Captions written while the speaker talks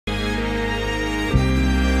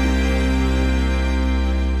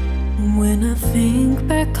When I think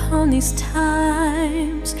back on these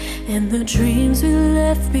times and the dreams we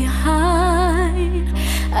left behind,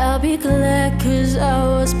 I'll be glad 'cause I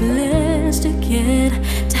was blessed again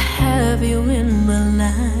to have you in my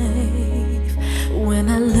life. When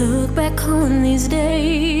I look back on these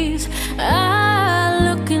days, I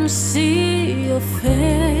look and see your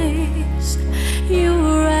face. You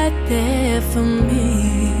were right there for me.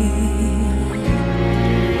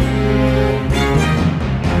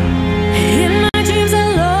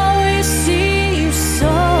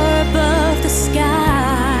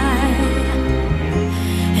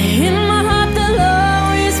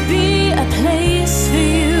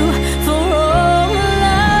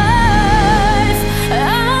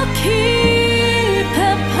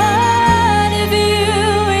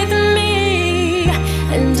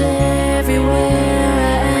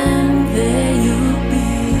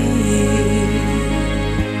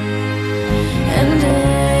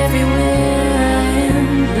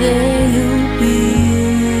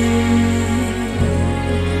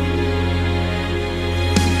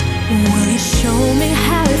 Will you show me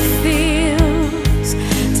how it feels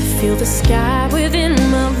to feel the sky within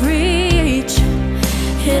my reach?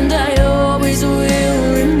 And I always will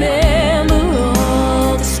remember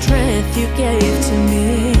all the strength you gave to me.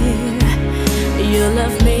 Your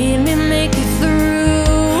love made me make it through.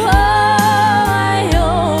 Oh, I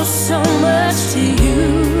owe so much to you.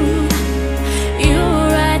 You were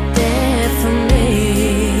right there for me.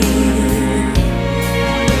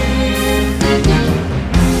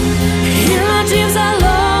 In my dreams I'll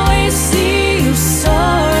always see you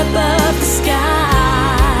soar above the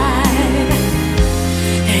sky.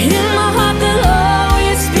 In my heart there'll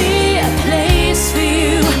always be a place for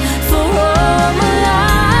you for all my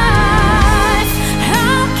life.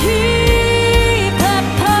 I'll keep a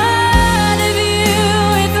part of you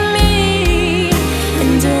with me,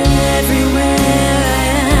 and everywhere I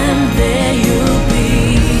am, there you'll be.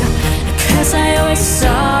 'Cause I always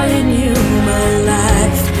saw in you my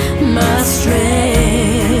life, my strength.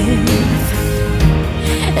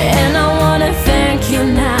 And I wanna thank you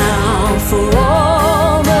now for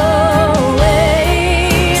all the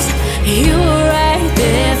ways you were right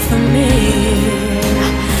there for me.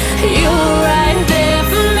 You were right there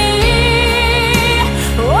for me.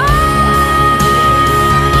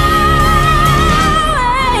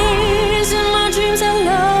 Always in my dreams I'll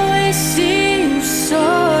always see you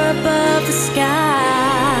soar above the sky.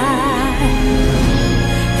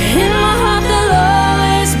 In my heart there'll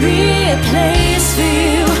always be a place for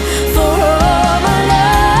you for all my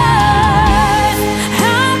life.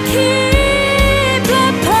 I'll keep a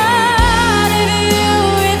part of you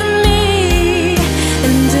with me,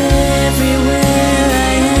 and everywhere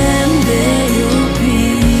I am, there you'll be.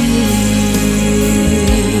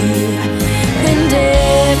 And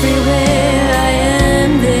everywhere I am,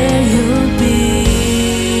 there you'll be.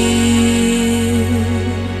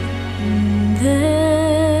 There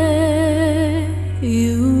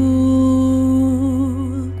you'll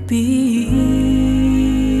be.